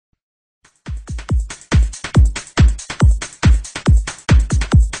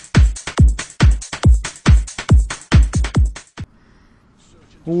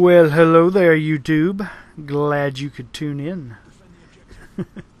Well, hello there, YouTube. Glad you could tune in.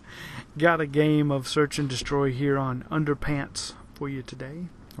 Got a game of Search and Destroy here on Underpants for you today,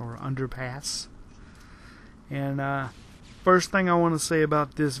 or Underpass. And first thing I want to say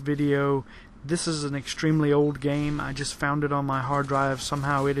about this video, this is an extremely old game. I just found it on my hard drive.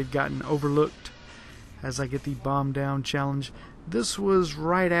 Somehow it had gotten overlooked as I get the bomb down challenge. This was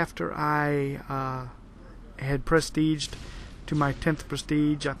right after I had prestiged to my 10th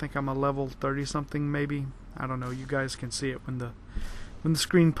prestige. I think I'm a level 30 something maybe. I don't know, you guys can see it when the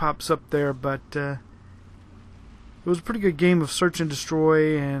screen pops up there, but it was a pretty good game of Search and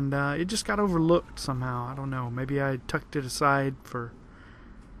Destroy, and it just got overlooked somehow. I don't know, maybe I tucked it aside for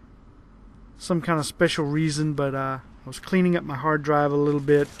some kind of special reason, but I was cleaning up my hard drive a little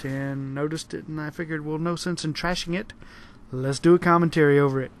bit and noticed it, and I figured, well, no sense in trashing it. Let's do a commentary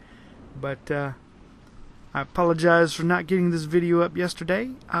over it. But I apologize for not getting this video up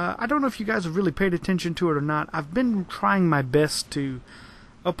yesterday. I don't know if you guys have really paid attention to it or not. I've been trying my best to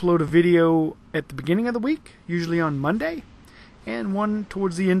upload a video at the beginning of the week, usually on Monday, and one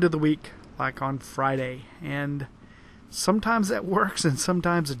towards the end of the week, like on Friday. And sometimes that works and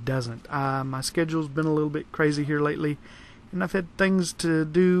sometimes it doesn't. My schedule's been a little bit crazy here lately, and I've had things to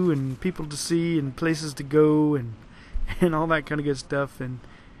do and people to see and places to go and all that kind of good stuff, and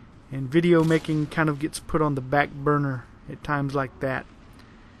video making kind of gets put on the back burner at times like that.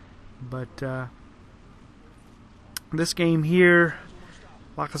 But this game here,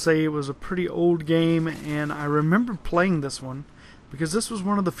 like I say, it was a pretty old game, and I remember playing this one because this was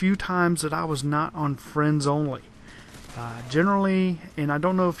one of the few times that I was not on friends only. Generally, and I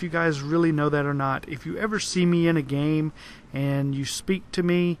don't know if you guys really know that or not, if you ever see me in a game and you speak to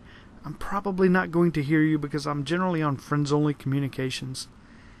me, I'm probably not going to hear you because I'm generally on friends only communications.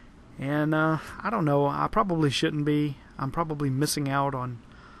 And I don't know, I probably shouldn't be. I'm probably missing out on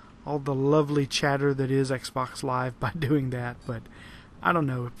all the lovely chatter that is Xbox Live by doing that, but I don't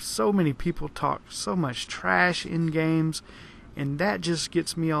know. So many people talk so much trash in games, and that just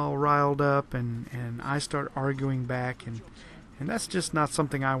gets me all riled up, and I start arguing back, and that's just not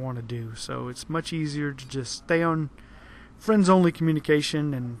something I want to do. So it's much easier to just stay on friends only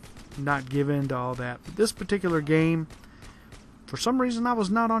communication and not give in to all that. But this particular game, for some reason, I was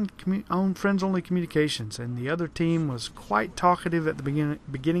not on friends only communications, and the other team was quite talkative at the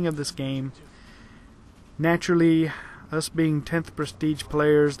beginning of this game. Naturally, us being 10th prestige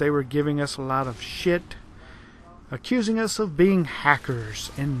players, they were giving us a lot of shit, accusing us of being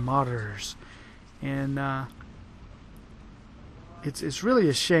hackers and modders, and it's really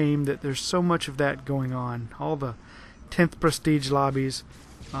a shame that there's so much of that going on. All the 10th prestige lobbies.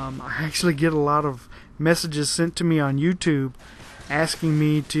 I actually get a lot of messages sent to me on YouTube asking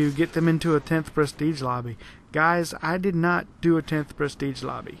me to get them into a 10th prestige lobby. Guys, I did not do a 10th prestige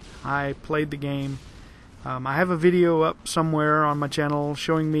lobby. I played the game. I have a video up somewhere on my channel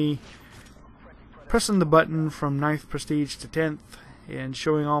showing me pressing the button from 9th prestige to 10th and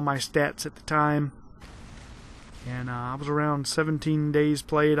showing all my stats at the time. And I was around 17 days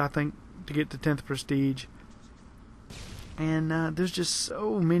played, I think, to get to 10th prestige. And there's just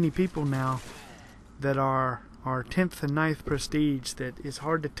so many people now that are 10th and 9th prestige that it's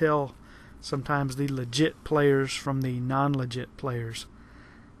hard to tell sometimes the legit players from the non-legit players.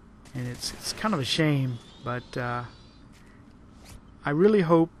 And it's kind of a shame, but I really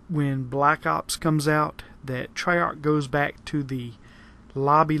hope when Black Ops comes out that Treyarch goes back to the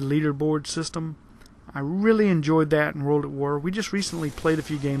lobby leaderboard system. I really enjoyed that in World at War. We just recently played a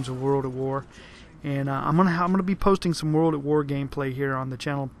few games of World at War, and I'm gonna be posting some World at War gameplay here on the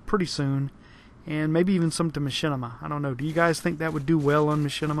channel pretty soon, and maybe even some to Machinima. I don't know. Do you guys think that would do well on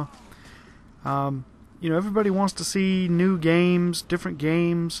Machinima? You know, everybody wants to see new games, different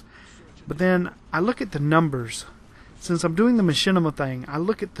games, but then I look at the numbers. Since I'm doing the Machinima thing, I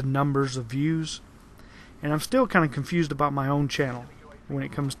look at the numbers of views, and I'm still kind of confused about my own channel when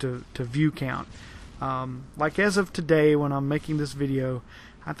it comes to view count. Like as of today, when I'm making this video,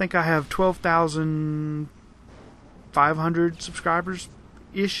 I think I have 12,500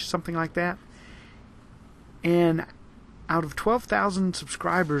 subscribers-ish, something like that. And out of 12,000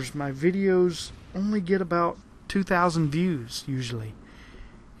 subscribers, my videos only get about 2,000 views, usually.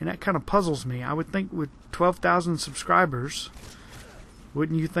 And that kind of puzzles me. I would think with 12,000 subscribers,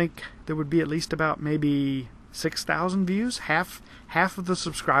 wouldn't you think there would be at least about maybe 6,000 views? Half of the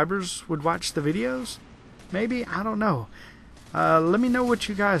subscribers would watch the videos? Maybe? I don't know. Let me know what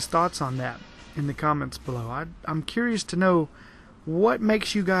you guys' thoughts on that in the comments below. I'm curious to know what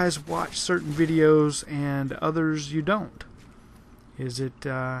makes you guys watch certain videos and others you don't. Is it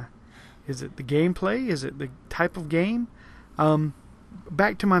the gameplay? Is it the type of game?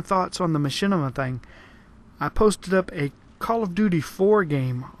 back to my thoughts on the Machinima thing. I posted up a Call of Duty 4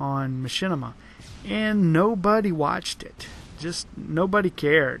 game on Machinima, and nobody watched it. Just nobody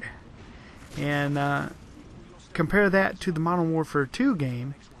cared. And compare that to the Modern Warfare 2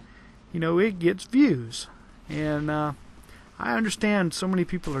 game, you know, it gets views. And I understand so many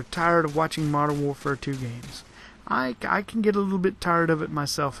people are tired of watching Modern Warfare 2 games. I can get a little bit tired of it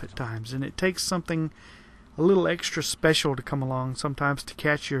myself at times, and it takes something a little extra special to come along sometimes to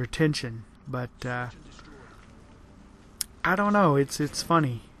catch your attention. But I don't know, it's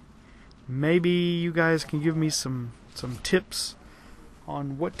funny. Maybe you guys can give me some tips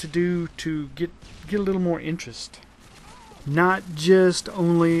on what to do to get a little more interest. Not just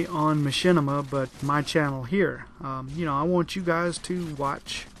only on Machinima, but my channel here. You know, I want you guys to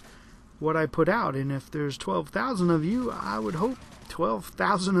watch what I put out, and if there's 12,000 of you, I would hope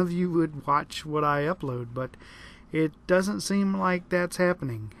 12,000 of you would watch what I upload, but it doesn't seem like that's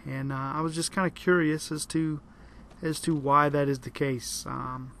happening, and I was just kind of curious as to why that is the case.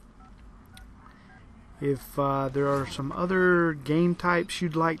 If there are some other game types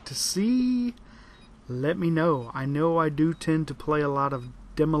you'd like to see, let me know. I know I do tend to play a lot of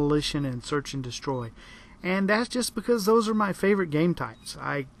demolition and search and destroy, and that's just because those are my favorite game types.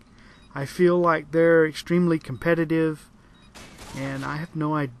 I feel like they're extremely competitive, and I have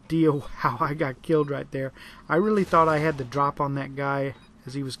no idea how I got killed right there. I really thought I had the drop on that guy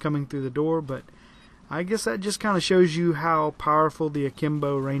as he was coming through the door, but I guess that just kind of shows you how powerful the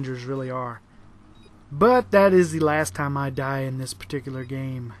Akimbo Rangers really are. But that is the last time I die in this particular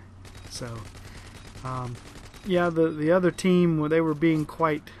game. So, yeah, the other team, they were being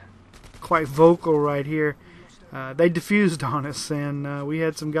quite vocal right here. They defused on us, and we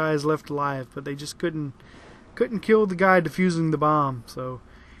had some guys left alive, but they just couldn't kill the guy defusing the bomb. So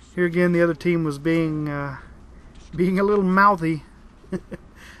here again, the other team was being a little mouthy,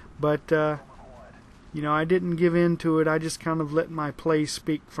 but you know, I didn't give in to it. I just kind of let my play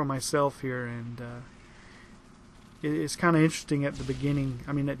speak for myself here, and it's kind of interesting at the beginning.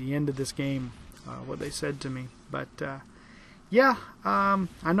 I mean, at the end of this game, what they said to me. But yeah,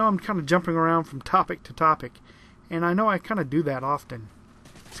 I know I'm kind of jumping around from topic to topic, and I know I kind of do that often.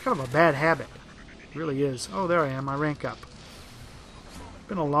 It's kind of a bad habit. It really is. Oh, there I am. I rank up. It's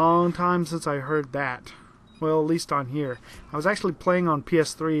been a long time since I heard that. Well, at least on here. I was actually playing on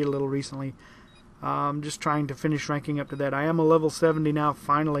PS3 a little recently. Just trying to finish ranking up to that. I am a level 70 now,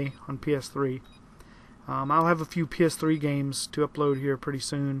 finally, on PS3. I'll have a few PS3 games to upload here pretty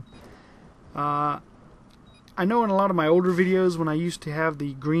soon. I know in a lot of my older videos, when I used to have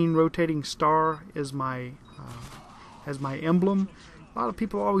the green rotating star as my emblem, a lot of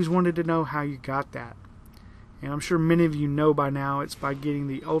people always wanted to know how you got that. And I'm sure many of you know by now, it's by getting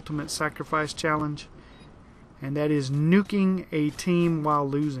the Ultimate Sacrifice Challenge, and that is nuking a team while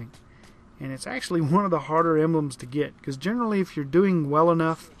losing. And it's actually one of the harder emblems to get, because generally if you're doing well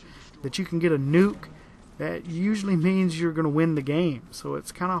enough that you can get a nuke, that usually means you're going to win the game. So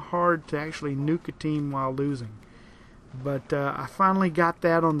it's kind of hard to actually nuke a team while losing. But I finally got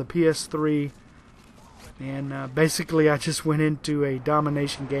that on the PS3, and basically I just went into a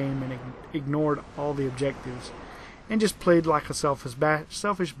domination game and ignored all the objectives and just played like a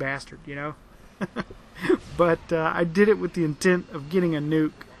selfish bastard, you know. But I did it with the intent of getting a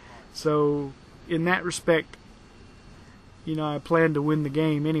nuke. So in that respect, you know, I plan to win the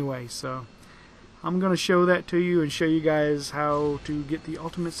game anyway. So I'm going to show that to you and show you guys how to get the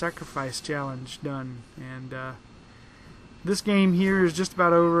Ultimate Sacrifice Challenge done. And this game here is just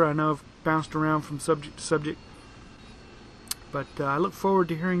about over. I know I've bounced around from subject to subject, but I look forward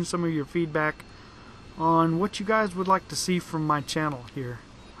to hearing some of your feedback on what you guys would like to see from my channel here.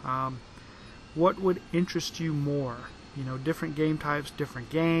 What would interest you more? You know, different game types, different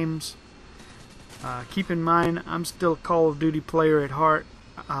games. Keep in mind, I'm still a Call of Duty player at heart.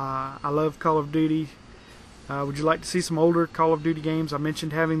 I love Call of Duty. Would you like to see some older Call of Duty games? I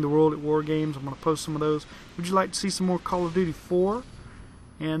mentioned having the World at War games. I'm going to post some of those. Would you like to see some more Call of Duty 4?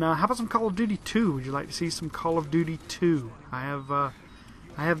 And how about some Call of Duty 2? Would you like to see some Call of Duty 2? I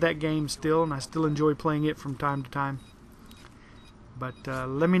have that game still, and I still enjoy playing it from time to time. But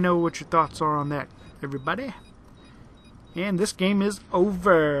let me know what your thoughts are on that, everybody. And this game is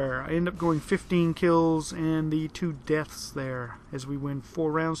over. I end up going 15 kills and the 2 deaths there as we win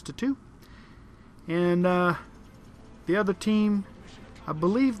 4 rounds to 2. And the other team, I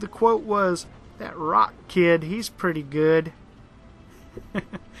believe the quote was, "That rock kid, he's pretty good."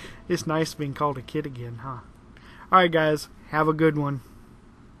 It's nice being called a kid again, huh? Alright guys, have a good one.